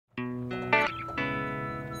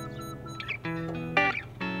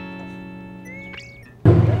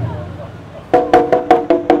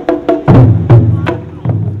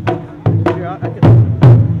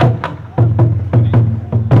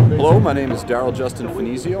is Daryl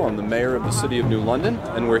Finizio. I'm the mayor of the City of New London,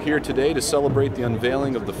 and we're here today to celebrate the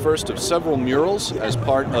unveiling of the first of several murals as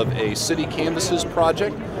part of a City Canvases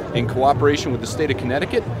project in cooperation with the state of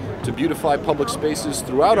Connecticut to beautify public spaces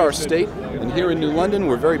throughout our state. And here in New London,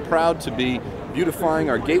 we're very proud to be beautifying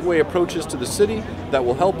our gateway approaches to the city that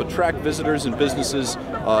will help attract visitors and businesses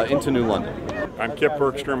into New London. I'm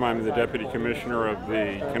Bergstrom. I'm the Deputy Commissioner of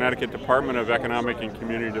the Connecticut Department of Economic and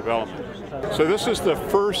Community Development. So this is the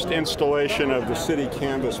first installation of the City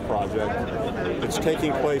Canvas project. It's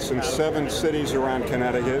taking place in 7 cities around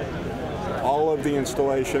Connecticut. All of the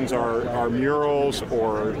installations are murals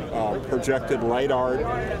or projected light art,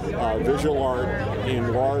 visual art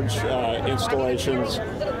in large installations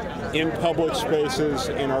in public spaces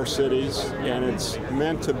in our cities, and it's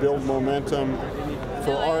meant to build momentum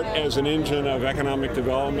for art as an engine of economic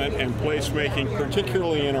development and placemaking,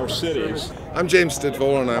 particularly in our cities. I'm James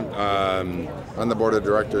Stidful, and I'm on the board of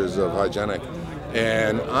directors of Hygienic.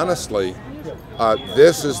 And honestly,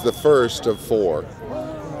 this is the first of 4.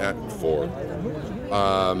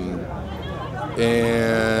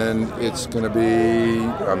 And it's going to be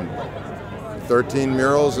 13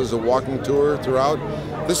 murals as a walking tour throughout.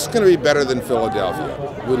 This is going to be better than Philadelphia.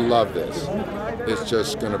 We love this. It's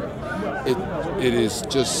just going to, it is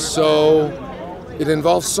just so, it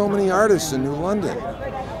involves so many artists in New London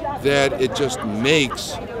that it just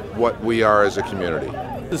makes what we are as a community.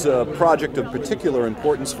 This is a project of particular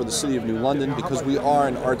importance for the City of New London because we are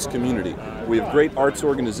an arts community. We have great arts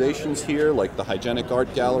organizations here like the Hygienic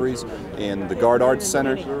Art Galleries and the Guard Arts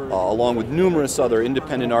Center, along with numerous other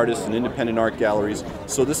independent artists and independent art galleries.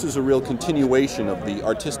 So this is a real continuation of the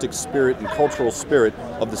artistic spirit and cultural spirit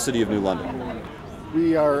of the City of New London.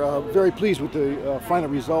 We are very pleased with the final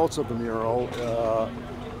results of the mural.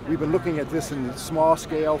 We've been looking at this in small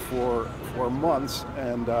scale for months,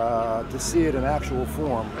 and to see it in actual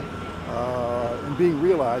form and being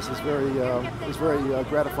realized is very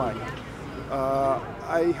gratifying.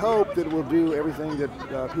 I hope that it will do everything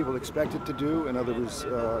that people expect it to do. In other words,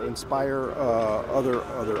 inspire other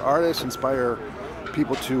artists, inspire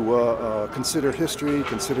people to consider history,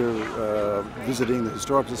 consider visiting the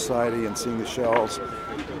Historical Society and seeing the shells.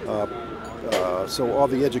 So all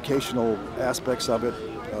the educational aspects of it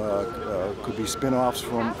could be spin-offs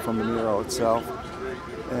from the mural itself.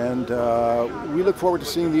 And we look forward to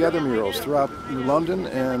seeing the other murals throughout New London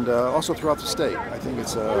and also throughout the state. I think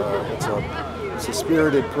it's a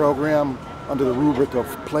spirited program under the rubric of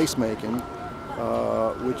placemaking,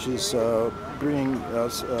 which is bringing a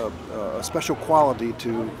special quality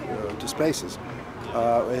to spaces.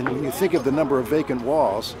 And when you think of the number of vacant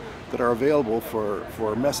walls that are available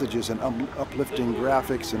for messages and uplifting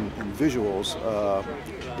graphics and visuals,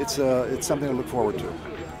 it's something to look forward to.